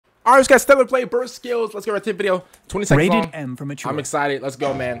All right, just got stellar play, burst skills. Let's get right to the video. 20 seconds Rated long. M for mature. I'm excited. Let's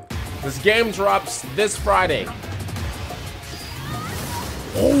go, man. This game drops this Friday.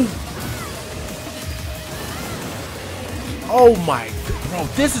 Oh my god, bro,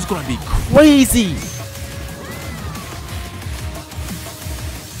 this is gonna be crazy.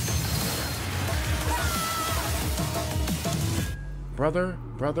 Brother.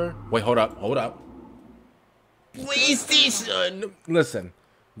 Wait, hold up. PlayStation. Listen,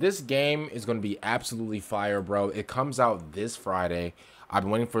 this game is gonna be absolutely fire, bro. It comes out this Friday. I've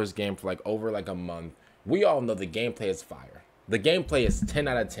been waiting for this game for over a month. We all know the gameplay is fire. The gameplay is 10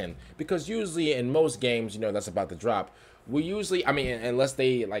 out of 10 because usually in most games, that's about to drop, we usually, unless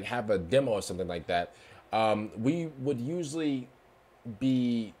they have a demo or something like that, we would usually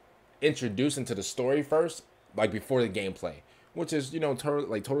be introduced into the story first, before the gameplay, which is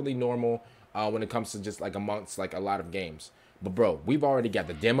totally normal when it comes to just amongst a lot of games. But bro, we've already got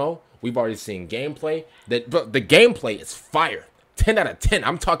the demo, we've already seen gameplay. The gameplay is fire. 10 out of 10.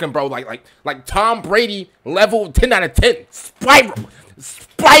 I'm talking, bro, like Tom Brady level 10 out of 10.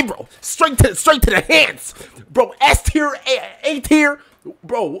 Spiral, straight to the hands, bro. S tier, A tier,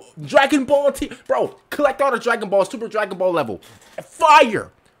 bro. Dragon Ball tier, bro. Collect all the Dragon Balls, Super Dragon Ball level,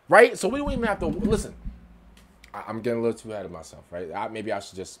 fire, right? So we don't even have to listen. I'm getting a little too ahead of myself, right? Maybe I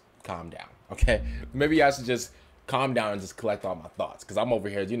should just calm down, okay? Maybe I should just calm down and just collect all my thoughts, because I'm over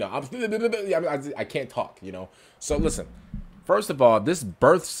here, I can't talk, So listen. First of all, this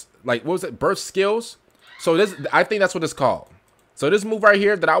births, what was it? Birth skills. So I think that's what it's called. So this move right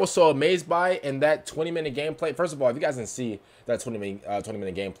here that I was so amazed by in that 20-minute gameplay. First of all, if you guys didn't see that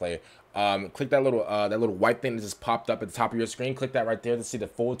 20-minute gameplay, click that little white thing that just popped up at the top of your screen. Click that right there to see the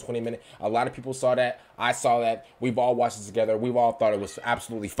full 20-minute. A lot of people saw that. I saw that. We've all watched it together. We've all thought it was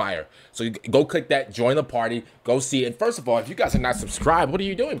absolutely fire. So you go click that, join the party, go see it. First of all, if you guys are not subscribed, what are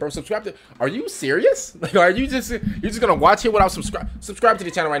you doing, bro? Subscribe to. Are you serious? Are you just gonna watch it without subscribe to the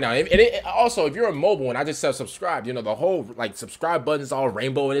channel right now? Also, if you're a mobile and I just said subscribe, the whole subscribe button is all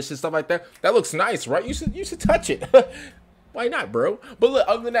rainbow and this and stuff like that. That looks nice, right? You should touch it. Why not, bro? But look,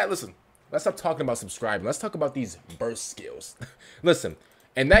 other than that, listen. Let's stop talking about subscribing. Let's talk about these burst skills. Listen,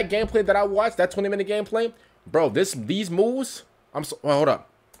 and that gameplay that I watched, that 20-minute gameplay, bro, these moves, hold up.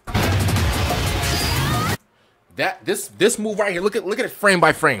 This move right here, look at it frame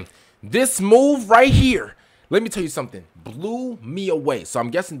by frame. This move right here, let me tell you something, blew me away. So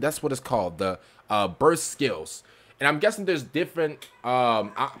I'm guessing that's what it's called, the burst skills. And I'm guessing there's different, I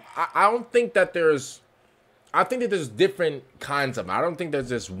think that there's different kinds of them. I don't think there's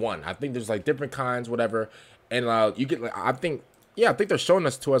just one. I think there's different kinds, whatever. And you get I think they're showing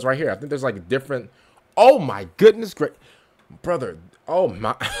us to us right here. I think there's different. Oh my goodness, great brother. Oh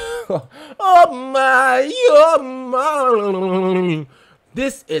my. oh my.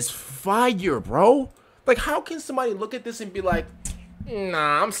 This is fire, bro. How can somebody look at this and be like,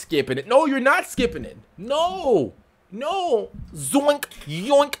 nah, I'm skipping it? No, you're not skipping it. No, zoink,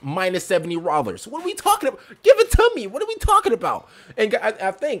 yoink, minus $70. What are we talking about? Give it to me. What are we talking about? And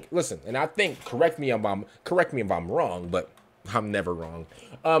I think, listen, and I think, correct me if I'm wrong, but I'm never wrong.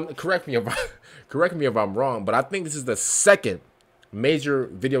 Correct me if I'm wrong, but I think this is the second major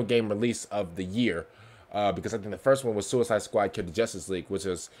video game release of the year, because I think the first one was Suicide Squad: Kill the Justice League, which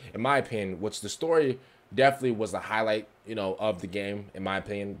is, in my opinion, the story definitely was the highlight, of the game, in my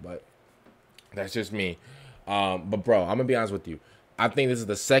opinion, but that's just me. But bro, I'm gonna be honest with you. I think this is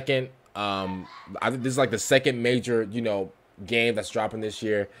the second. I think this is the second major, game that's dropping this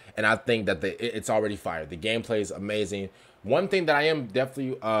year, and I think that it's already fired. The gameplay is amazing. One thing that I am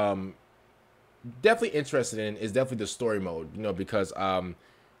definitely interested in is definitely the story mode. Because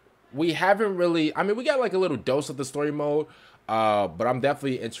we haven't really. We got a little dose of the story mode, but I'm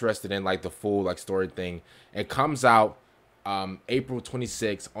definitely interested in the full story thing. It comes out April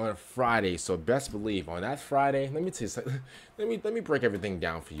 26th on a Friday, so best believe on that Friday, let me tell you something. let me break everything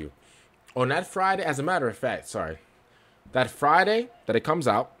down for you. On that Friday, as a matter of fact, sorry, that Friday that it comes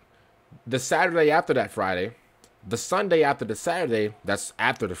out, the Saturday after that Friday, the Sunday after the Saturday that's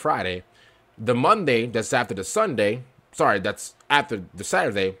after the Friday, the Monday that's after the Sunday, sorry, that's after the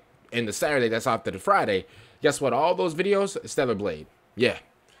Saturday, and the Saturday that's after the Friday, guess what? All those videos, Stellar Blade. Yeah,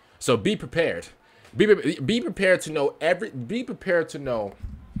 so be prepared. Be prepared to know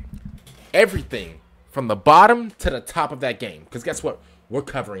everything from the bottom to the top of that game. Because guess what? We're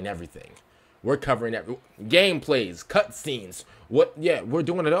covering everything. We're covering gameplays, cutscenes. We're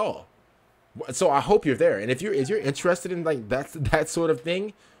doing it all. So I hope you're there. And if you're interested in that sort of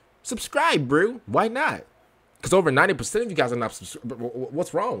thing, subscribe, bro. Why not? Because over 90% of you guys are not subscribed.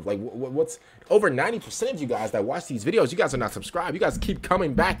 What's wrong? Like, what's over 90% of you guys that watch these videos? You guys are not subscribed. You guys keep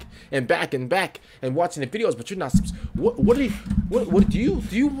coming back and back and back and watching the videos, but you're not. What do you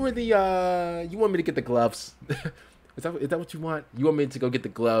really you want me to get the gloves? Is that what you want? You want me to go get the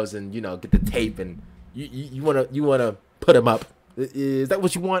gloves and get the tape and you wanna put them up? Is that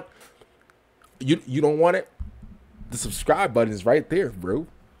what you want? You don't want it? The subscribe button is right there, bro.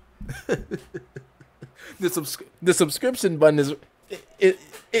 The subscription button is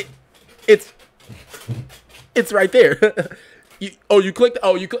it's right there. You clicked.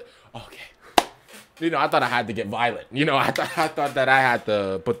 You click. Okay. I thought I had to get violent. I thought that I had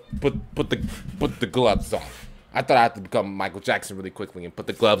to put the gloves on. I thought I had to become Michael Jackson really quickly and put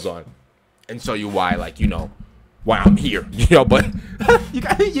the gloves on and show you why, why I'm here. But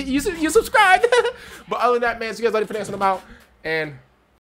you subscribed. But other than that, man, so you guys ready for dancing them out and.